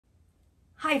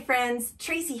Hi friends,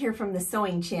 Tracy here from the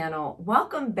Sewing Channel.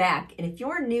 Welcome back, and if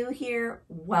you're new here,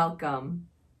 welcome.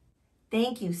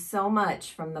 Thank you so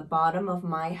much from the bottom of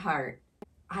my heart.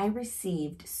 I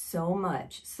received so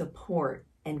much support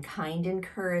and kind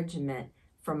encouragement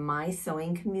from my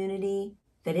sewing community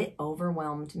that it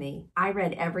overwhelmed me. I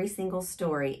read every single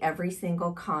story, every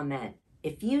single comment.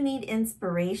 If you need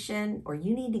inspiration or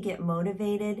you need to get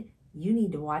motivated, you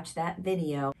need to watch that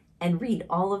video and read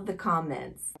all of the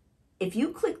comments. If you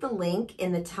click the link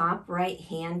in the top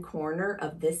right-hand corner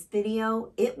of this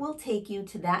video, it will take you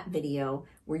to that video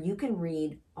where you can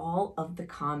read all of the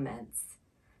comments.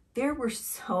 There were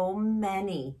so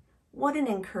many. What an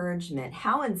encouragement.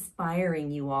 How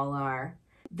inspiring you all are.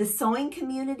 The sewing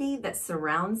community that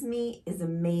surrounds me is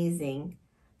amazing.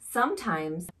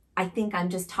 Sometimes I think I'm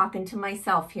just talking to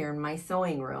myself here in my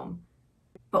sewing room.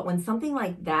 But when something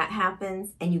like that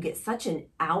happens and you get such an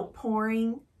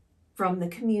outpouring from the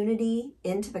community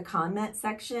into the comment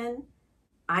section,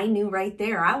 I knew right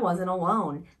there I wasn't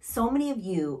alone. So many of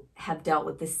you have dealt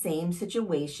with the same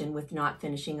situation with not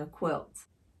finishing a quilt.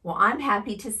 Well, I'm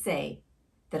happy to say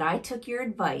that I took your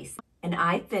advice and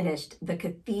I finished the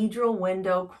Cathedral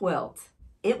Window Quilt.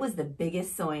 It was the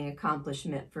biggest sewing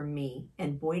accomplishment for me,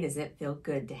 and boy does it feel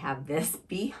good to have this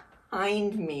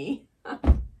behind me.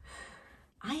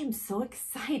 I am so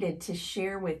excited to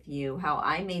share with you how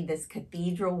I made this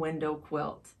Cathedral Window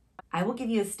Quilt. I will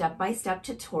give you a step-by-step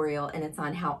tutorial, and it's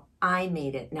on how I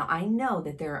made it. Now, I know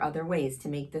that there are other ways to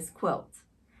make this quilt.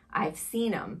 I've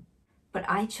seen them, but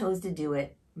I chose to do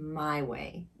it my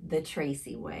way, the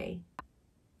Tracy way.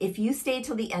 If you stay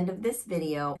till the end of this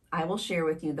video, I will share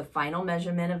with you the final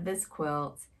measurement of this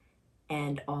quilt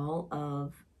and all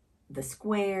of the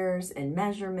squares and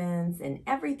measurements and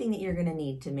everything that you're going to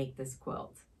need to make this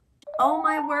quilt. Oh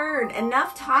my word,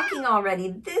 enough talking already.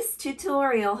 This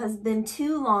tutorial has been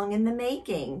too long in the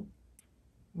making.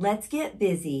 Let's get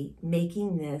busy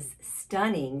making this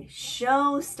stunning,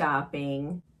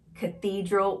 show-stopping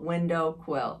Cathedral Window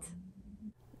Quilt.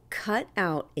 Cut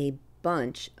out a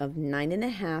bunch of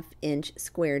 9.5-inch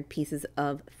squared pieces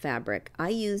of fabric. I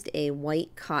used a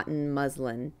white cotton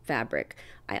muslin fabric.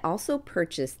 I also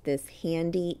purchased this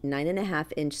handy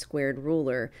 9.5-inch squared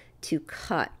ruler to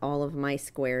cut all of my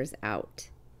squares out.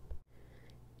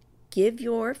 Give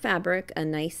your fabric a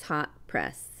nice hot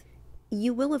press.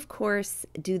 You will, of course,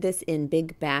 do this in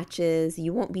big batches.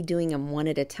 You won't be doing them one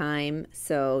at a time,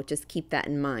 so just keep that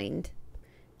in mind.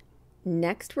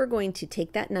 Next, we're going to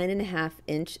take that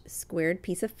 9.5-inch squared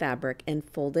piece of fabric and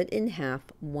fold it in half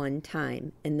one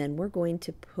time. And then we're going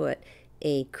to put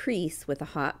a crease with a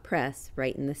hot press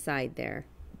right in the side there.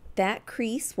 That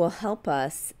crease will help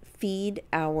us feed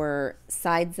our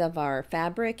sides of our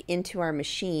fabric into our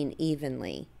machine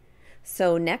evenly.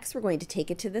 So next we're going to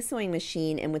take it to the sewing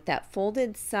machine, and with that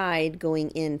folded side going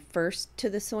in first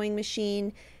to the sewing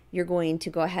machine, you're going to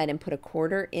go ahead and put a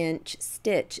 1/4-inch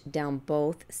stitch down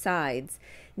both sides.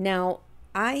 Now,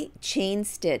 I chain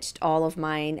stitched all of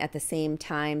mine at the same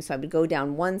time, so I would go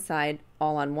down one side,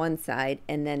 all on one side,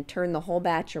 and then turn the whole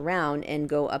batch around and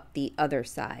go up the other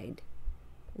side.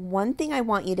 One thing I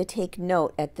want you to take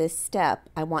note at this step,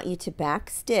 I want you to back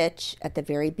stitch at the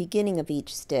very beginning of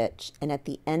each stitch, and at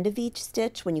the end of each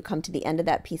stitch, when you come to the end of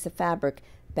that piece of fabric,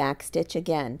 back stitch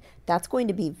again. That's going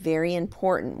to be very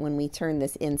important when we turn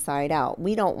this inside out.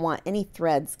 We don't want any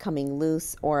threads coming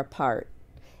loose or apart.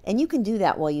 And you can do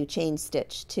that while you chain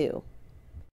stitch too.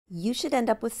 You should end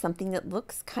up with something that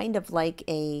looks kind of like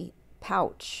a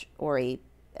pouch or a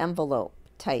envelope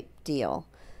type deal.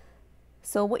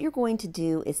 So what you're going to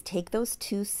do is take those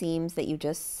two seams that you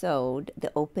just sewed,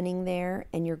 the opening there,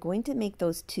 and you're going to make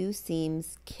those two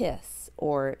seams kiss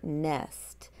or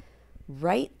nest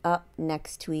right up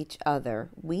next to each other.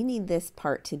 We need this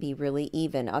part to be really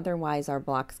even, otherwise our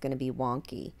block's going to be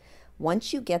wonky.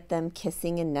 Once you get them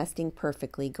kissing and nesting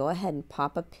perfectly, go ahead and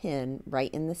pop a pin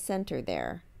right in the center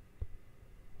there.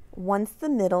 Once the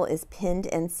middle is pinned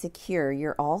and secure,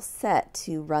 you're all set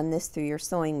to run this through your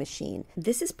sewing machine.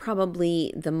 This is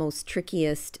probably the most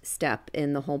trickiest step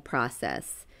in the whole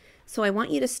process. So I want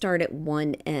you to start at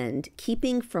one end,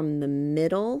 keeping from the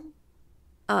middle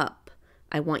up.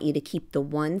 I want you to keep the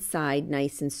one side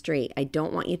nice and straight. I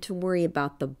don't want you to worry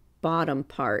about the bottom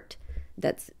part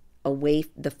that's away,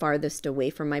 the farthest away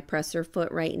from my presser foot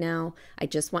right now. I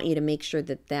just want you to make sure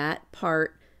that that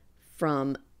part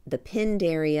from the pinned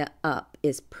area up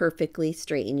is perfectly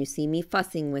straight. And you see me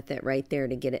fussing with it right there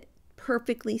to get it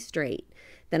perfectly straight.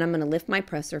 Then I'm going to lift my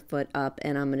presser foot up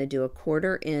and I'm going to do a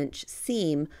 1/4-inch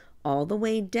seam all the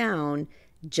way down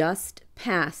just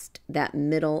past that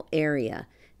middle area.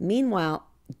 Meanwhile,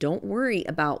 don't worry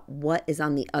about what is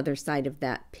on the other side of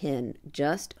that pin.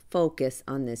 Just focus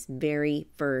on this very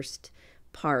first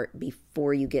part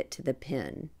before you get to the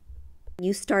pin. When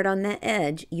you start on that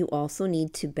edge, you also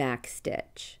need to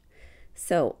backstitch.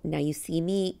 So now you see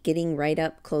me getting right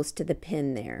up close to the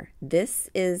pin there. This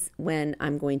is when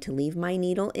I'm going to leave my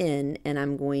needle in and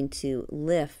I'm going to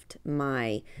lift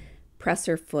my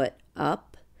presser foot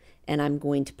up and I'm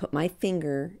going to put my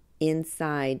finger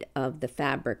inside of the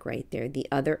fabric right there, the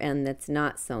other end that's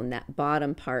not sewn, that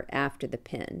bottom part after the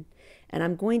pin. And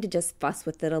I'm going to just fuss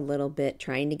with it a little bit,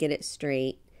 trying to get it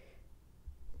straight.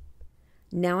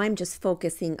 Now I'm just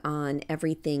focusing on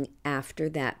everything after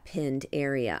that pinned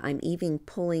area. I'm even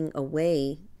pulling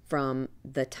away from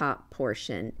the top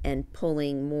portion and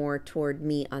pulling more toward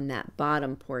me on that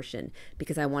bottom portion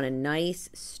because I want a nice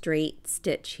straight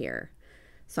stitch here.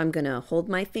 So I'm going to hold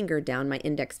my finger down, my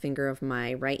index finger of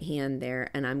my right hand there,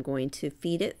 and I'm going to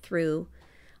feed it through.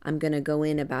 I'm going to go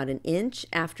in about an inch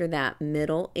after that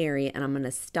middle area, and I'm going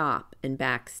to stop and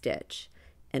backstitch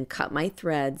and cut my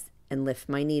threads and lift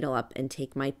my needle up and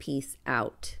take my piece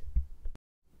out.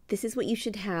 This is what you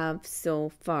should have so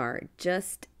far,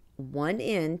 just 1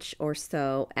 inch or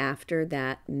so after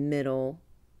that middle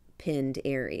pinned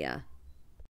area.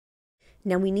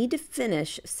 Now we need to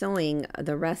finish sewing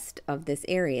the rest of this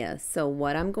area. So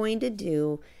what I'm going to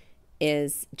do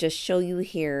is just show you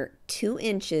here 2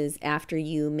 inches after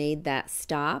you made that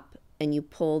stop and you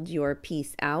pulled your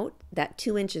piece out, that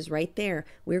 2 inches right there,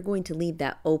 we're going to leave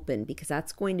that open because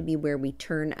that's going to be where we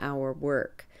turn our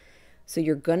work. So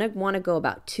you're going to want to go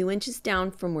about 2 inches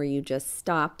down from where you just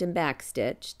stopped and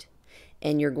backstitched,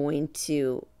 and you're going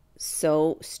to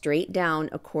sew straight down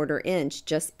 1/4 inch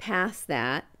just past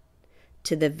that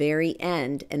to the very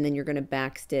end, and then you're going to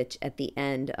backstitch at the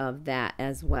end of that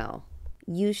as well.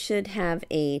 You should have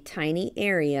a tiny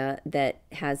area that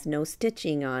has no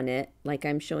stitching on it, like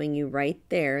I'm showing you right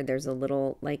there. There's a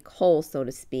little like hole, so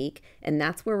to speak, and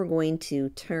that's where we're going to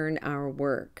turn our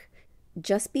work.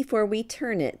 Just before we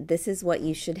turn it, this is what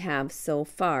you should have so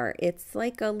far. It's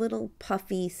like a little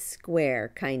puffy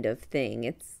square kind of thing.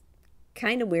 It's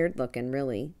kind of weird looking,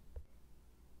 really.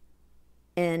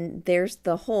 And there's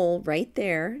the hole right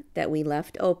there that we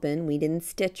left open. We didn't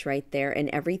stitch right there, and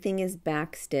everything is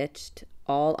backstitched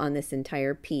all on this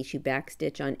entire piece. You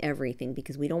backstitch on everything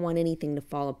because we don't want anything to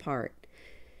fall apart.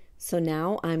 So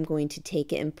now I'm going to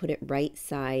take it and put it right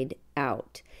side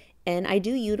out. And I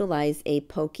do utilize a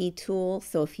pokey tool,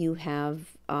 so if you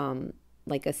have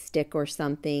like a stick or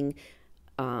something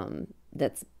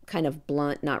that's kind of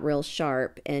blunt, not real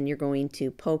sharp, and you're going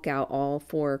to poke out all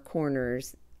 4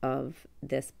 corners of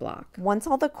this block. Once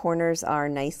all the corners are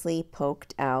nicely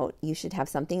poked out, you should have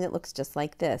something that looks just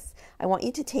like this. I want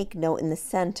you to take note in the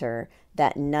center,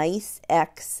 that nice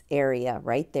X area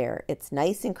right there. It's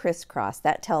nice and crisscross.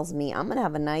 That tells me I'm going to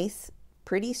have a nice,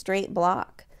 pretty straight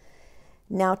block.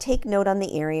 Now take note on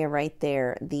the area right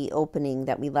there, the opening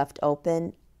that we left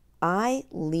open. I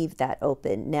leave that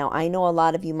open. Now I know a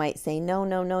lot of you might say, no,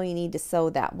 you need to sew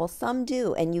that. Well, some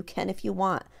do, and you can if you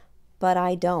want, but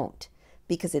I don't,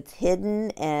 because it's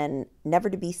hidden and never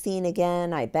to be seen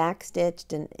again. I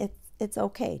backstitched and it's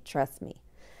okay, trust me.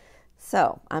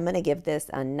 So I'm going to give this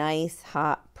a nice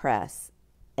hot press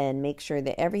and make sure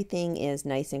that everything is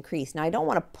nice and creased. Now I don't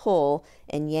want to pull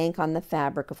and yank on the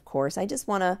fabric, of course. I just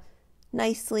want to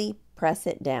nicely press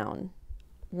it down.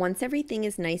 Once everything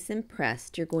is nice and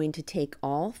pressed, you're going to take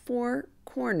all 4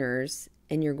 corners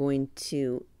and you're going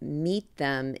to meet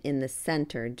them in the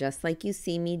center, just like you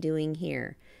see me doing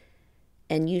here.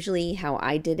 And usually how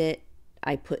I did it,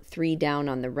 I put 3 down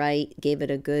on the right, gave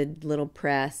it a good little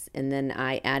press, and then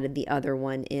I added the other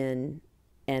one in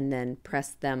and then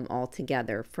pressed them all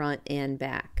together, front and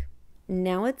back.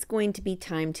 Now it's going to be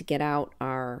time to get out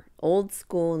our old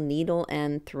school needle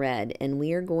and thread, and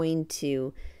we are going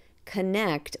to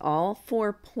connect all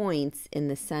 4 points in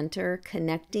the center,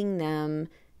 connecting them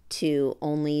to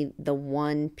only the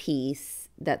one piece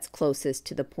that's closest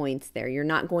to the points there. You're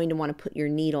not going to want to put your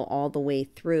needle all the way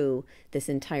through this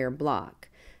entire block.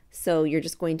 So you're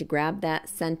just going to grab that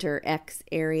center X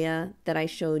area that I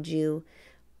showed you.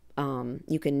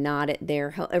 You can knot it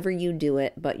there, however you do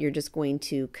it, but you're just going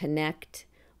to connect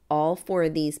all 4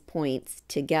 of these points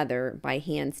together by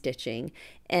hand stitching.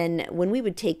 And when we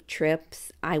would take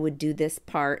trips, I would do this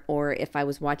part, or if I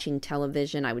was watching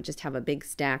television, I would just have a big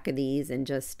stack of these and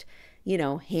just, you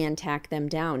know, hand tack them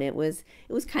down. It was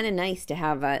kind of nice to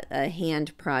have a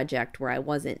hand project where I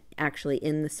wasn't actually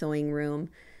in the sewing room.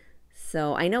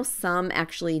 So I know some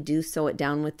actually do sew it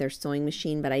down with their sewing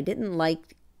machine, but I didn't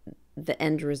like the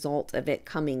end result of it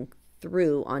coming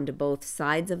through onto both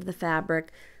sides of the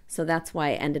fabric. So that's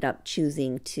why I ended up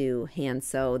choosing to hand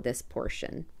sew this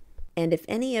portion. And if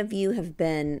any of you have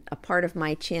been a part of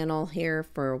my channel here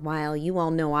for a while, you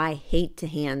all know I hate to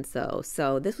hand sew.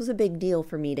 So this was a big deal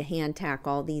for me to hand tack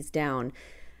all these down.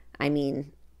 I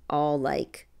mean, all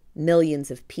like millions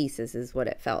of pieces is what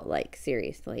it felt like,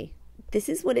 seriously. This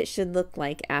is what it should look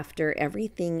like after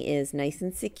everything is nice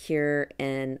and secure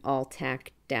and all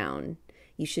tacked down.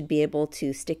 You should be able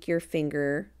to stick your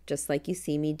finger, just like you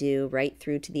see me do, right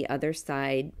through to the other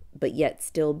side, but yet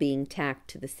still being tacked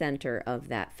to the center of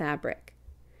that fabric.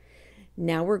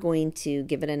 Now we're going to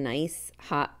give it a nice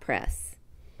hot press.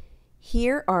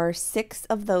 Here are 6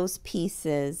 of those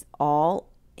pieces all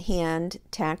hand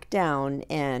tacked down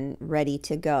and ready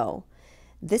to go.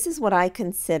 This is what I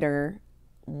consider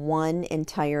one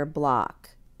entire block.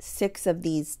 6 of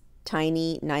these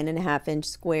tiny 9.5-inch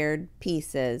squared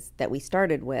pieces that we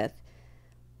started with,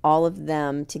 all of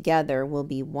them together will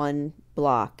be one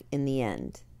block in the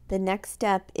end. The next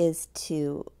step is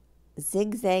to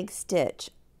zigzag stitch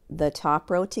the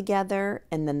top row together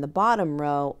and then the bottom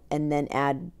row, and then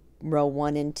add row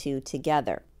 1 and 2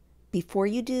 together. Before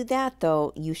you do that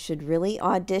though, you should really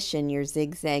audition your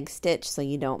zigzag stitch so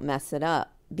you don't mess it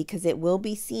up, because it will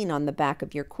be seen on the back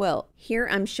of your quilt. Here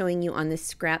I'm showing you on this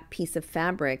scrap piece of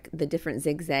fabric the different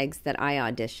zigzags that I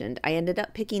auditioned. I ended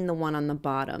up picking the one on the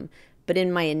bottom, but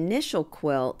in my initial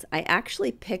quilt I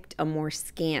actually picked a more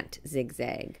scant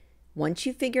zigzag. Once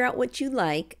you figure out what you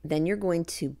like, then you're going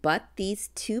to butt these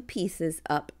 2 pieces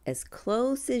up as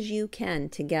close as you can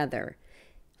together,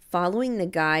 following the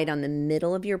guide on the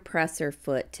middle of your presser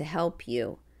foot to help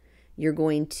you. You're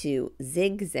going to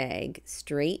zigzag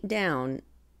straight down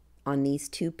on these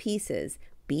 2 pieces.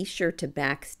 Be sure to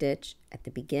backstitch at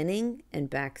the beginning and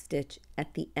backstitch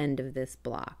at the end of this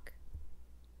block.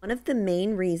 One of the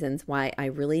main reasons why I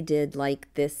really did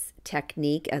like this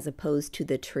technique as opposed to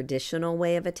the traditional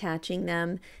way of attaching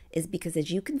them is because, as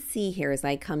you can see here, as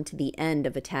I come to the end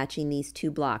of attaching these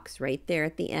 2 blocks right there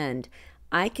at the end,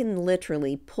 I can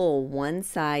literally pull one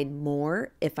side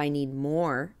more if I need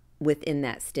more within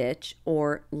that stitch,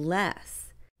 or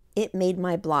less. It made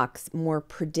my blocks more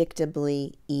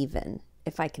predictably even,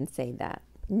 if I can say that.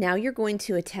 Now you're going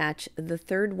to attach the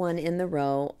 3rd one in the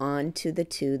row onto the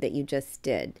 2 that you just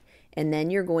did. And then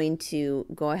you're going to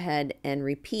go ahead and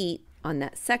repeat on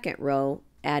that 2nd row,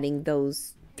 adding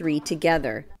those 3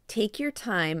 together. Take your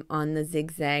time on the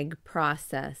zigzag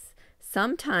process.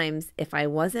 Sometimes if I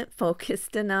wasn't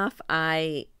focused enough,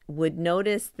 I would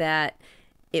notice that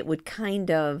it would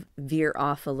kind of veer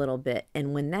off a little bit.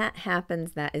 And when that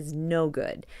happens, that is no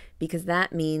good, because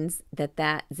that means that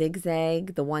that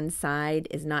zigzag, the one side,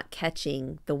 is not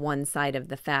catching the one side of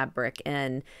the fabric.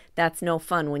 And that's no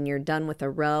fun when you're done with a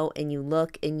row and you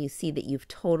look and you see that you've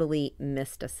totally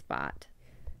missed a spot.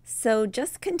 So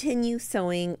just continue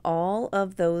sewing all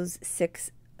of those 6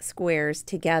 squares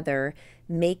together,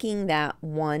 making that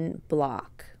one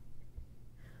block.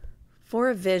 For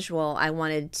a visual, I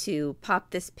wanted to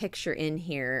pop this picture in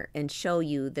here and show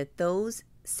you that those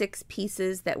 6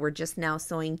 pieces that we're just now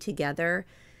sewing together,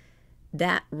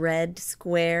 that red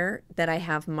square that I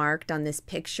have marked on this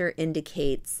picture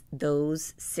indicates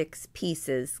those 6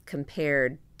 pieces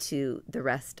compared to the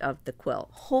rest of the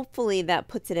quilt. Hopefully that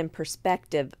puts it in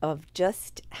perspective of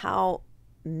just how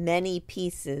many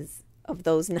pieces of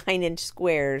those 9-inch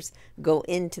squares go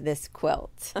into this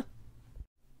quilt.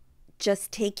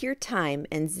 Just take your time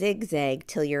and zigzag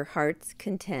till your heart's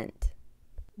content.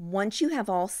 Once you have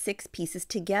all 6 pieces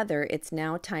together, it's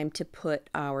now time to put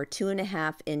our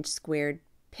 2.5-inch squared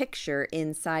picture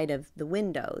inside of the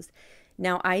windows.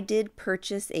 Now I did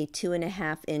purchase a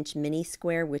 2.5-inch mini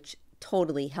square, which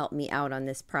totally helped me out on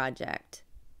this project.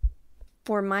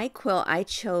 For my quilt, I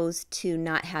chose to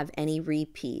not have any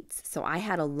repeats, so I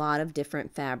had a lot of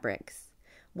different fabrics.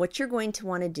 What you're going to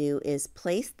want to do is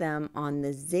place them on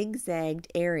the zigzagged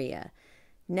area.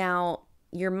 Now,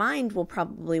 your mind will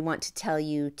probably want to tell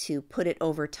you to put it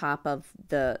over top of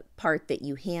the part that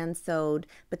you hand sewed,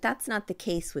 but that's not the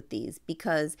case with these,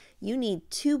 because you need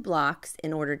 2 blocks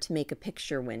in order to make a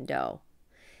picture window.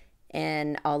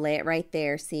 And I'll lay it right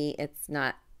there. See, it's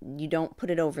not, you don't put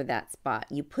it over that spot.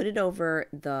 You put it over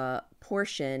the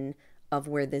portion of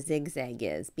where the zigzag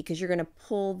is, because you're going to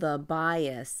pull the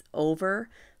bias over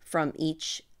from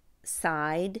each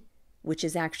side, which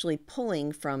is actually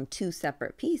pulling from 2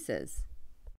 separate pieces.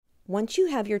 Once you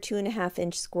have your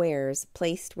 2.5-inch squares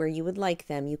placed where you would like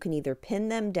them, you can either pin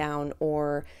them down,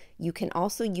 or you can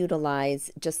also utilize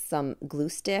just some glue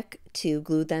stick to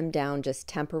glue them down just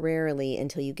temporarily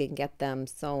until you can get them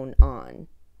sewn on.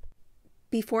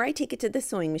 Before I take it to the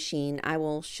sewing machine, I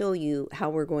will show you how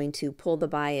we're going to pull the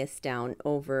bias down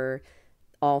over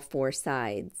all 4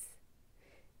 sides.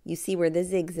 You see where the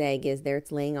zigzag is there,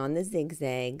 it's laying on the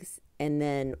zigzags, and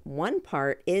then one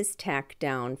part is tacked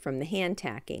down from the hand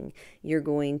tacking. You're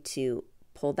going to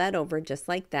pull that over just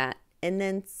like that and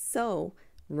then sew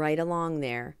right along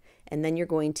there. And then you're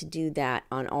going to do that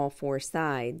on all 4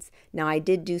 sides. Now I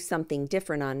did do something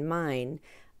different on mine.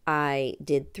 I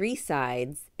did 3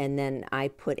 sides and then I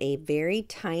put a very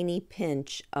tiny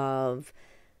pinch of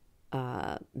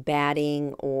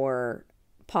batting or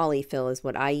polyfill is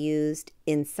what I used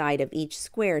inside of each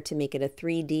square to make it a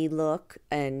 3D look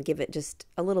and give it just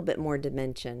a little bit more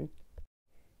dimension.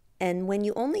 And when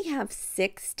you only have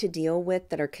 6 to deal with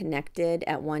that are connected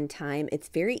at one time, it's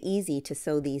very easy to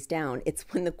sew these down. It's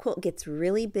when the quilt gets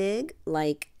really big,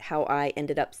 like how I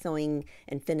ended up sewing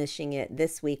and finishing it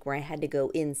this week, where I had to go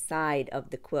inside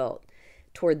of the quilt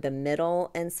toward the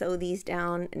middle and sew these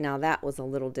down. Now that was a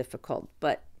little difficult,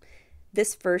 but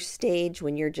this first stage,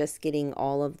 when you're just getting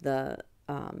all of the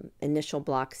initial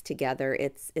blocks together,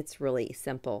 it's really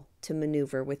simple to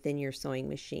maneuver within your sewing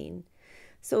machine.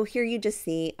 So here you just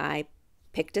see I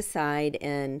picked a side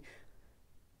and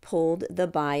pulled the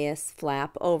bias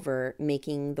flap over,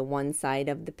 making the one side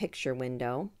of the picture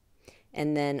window.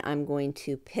 And then I'm going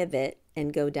to pivot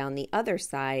and go down the other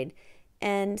side.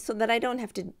 And so that I don't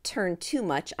have to turn too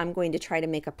much, I'm going to try to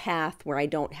make a path where I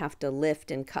don't have to lift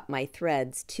and cut my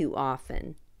threads too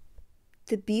often.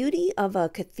 The beauty of a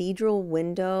cathedral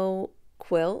window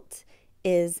quilt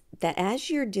is that as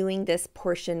you're doing this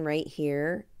portion right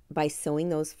here, by sewing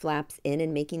those flaps in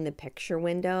and making the picture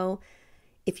window,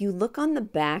 if you look on the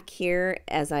back here,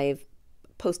 as I've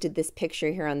posted this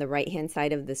picture here on the right hand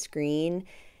side of the screen,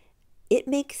 it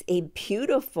makes a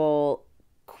beautiful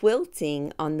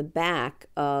quilting on the back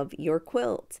of your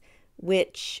quilt,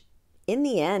 which in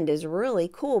the end is really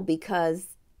cool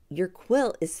because your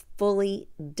quilt is fully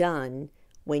done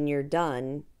when you're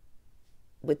done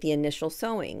with the initial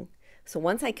sewing. So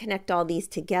once I connect all these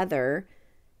together,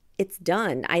 it's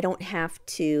done. I don't have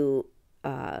to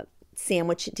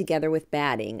sandwich it together with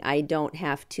batting. I don't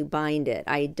have to bind it.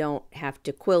 I don't have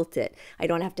to quilt it. I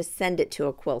don't have to send it to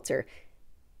a quilter.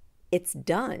 It's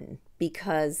done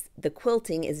because the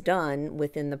quilting is done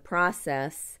within the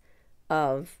process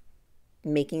of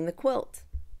making the quilt.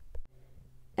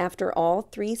 After all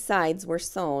 3 sides were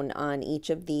sewn on each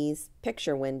of these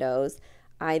picture windows,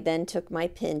 I then took my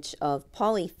pinch of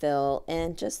polyfill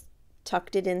and just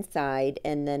tucked it inside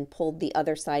and then pulled the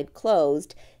other side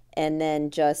closed and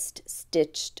then just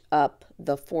stitched up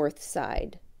the 4th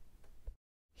side.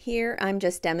 Here I'm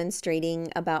just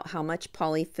demonstrating about how much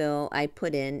polyfill I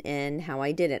put in and how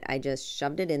I did it. I just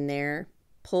shoved it in there,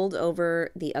 pulled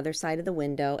over the other side of the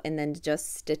window, and then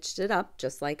just stitched it up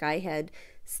just like I had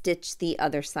stitched the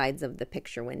other sides of the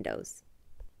picture windows.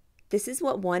 This is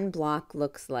what one block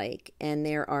looks like, and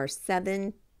there are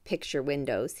 7 picture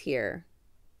windows here.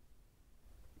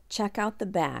 Check out the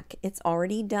back. It's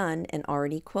already done and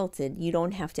already quilted. You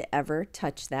don't have to ever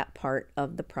touch that part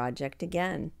of the project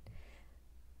again.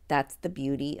 That's the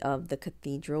beauty of the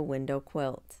Cathedral Window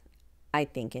Quilt, I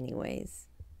think anyways.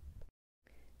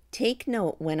 Take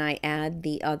note when I add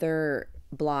the other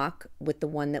block with the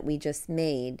one that we just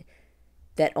made,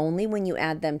 that only when you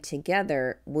add them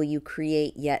together will you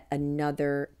create yet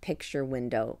another picture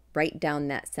window right down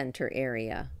that center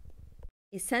area.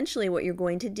 Essentially what you're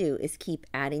going to do is keep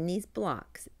adding these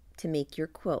blocks to make your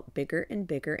quilt bigger and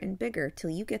bigger and bigger till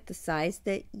you get the size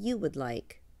that you would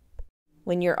like.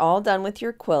 When you're all done with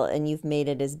your quilt and you've made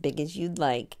it as big as you'd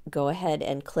like, go ahead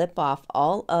and clip off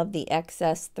all of the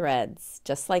excess threads,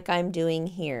 just like I'm doing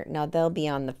here. Now they'll be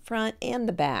on the front and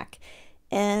the back,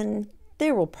 and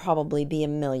there will probably be a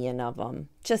million of them,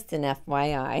 just an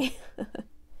FYI.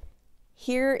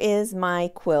 Here is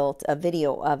my quilt, a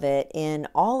video of it in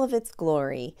all of its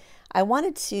glory. I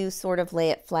wanted to sort of lay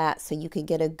it flat so you could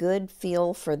get a good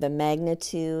feel for the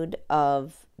magnitude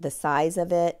of the size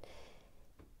of it.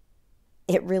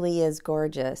 It really is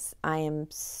gorgeous. I am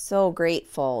so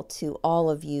grateful to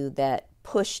all of you that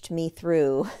pushed me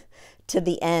through to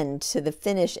the end, to the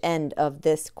finish end of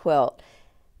this quilt.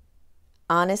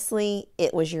 Honestly,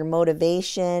 it was your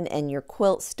motivation and your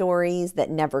quilt stories that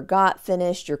never got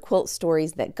finished, your quilt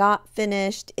stories that got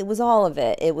finished. It was all of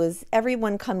it. It was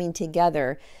everyone coming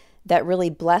together that really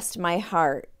blessed my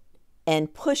heart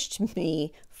and pushed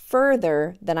me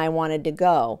further than I wanted to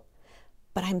go.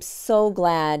 But I'm so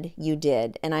glad you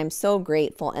did, and I'm so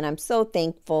grateful, and I'm so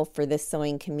thankful for this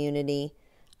sewing community.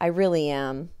 I really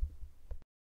am.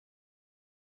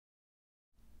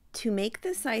 To make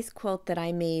the size quilt that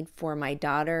I made for my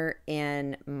daughter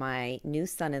and my new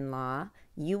son-in-law,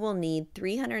 you will need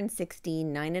 360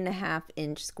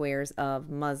 9.5-inch squares of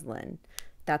muslin.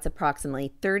 That's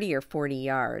approximately 30 or 40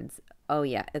 yards. Oh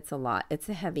yeah, it's a lot. It's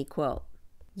a heavy quilt.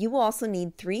 You will also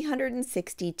need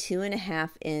 360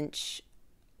 2.5-inch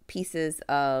pieces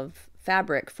of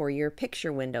fabric for your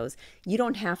picture windows. You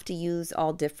don't have to use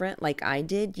all different like I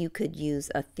did. You could use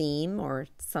a theme or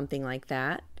something like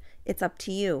that. It's up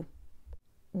to you.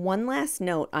 One last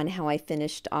note on how I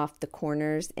finished off the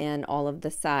corners and all of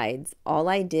the sides. All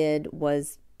I did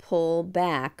was pull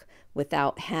back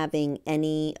without having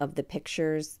any of the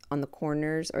pictures on the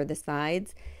corners or the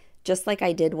sides, just like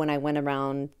I did when I went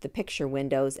around the picture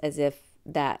windows as if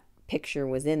that picture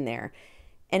was in there.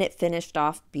 And it finished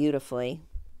off beautifully.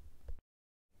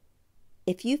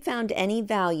 If you found any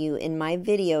value in my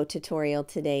video tutorial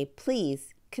today,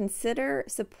 please consider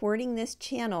supporting this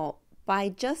channel by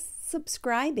just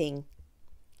subscribing.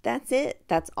 That's it.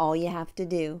 That's all you have to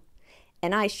do.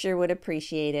 And I sure would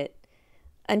appreciate it.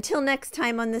 Until next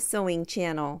time on the Sewing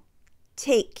Channel,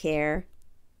 take care.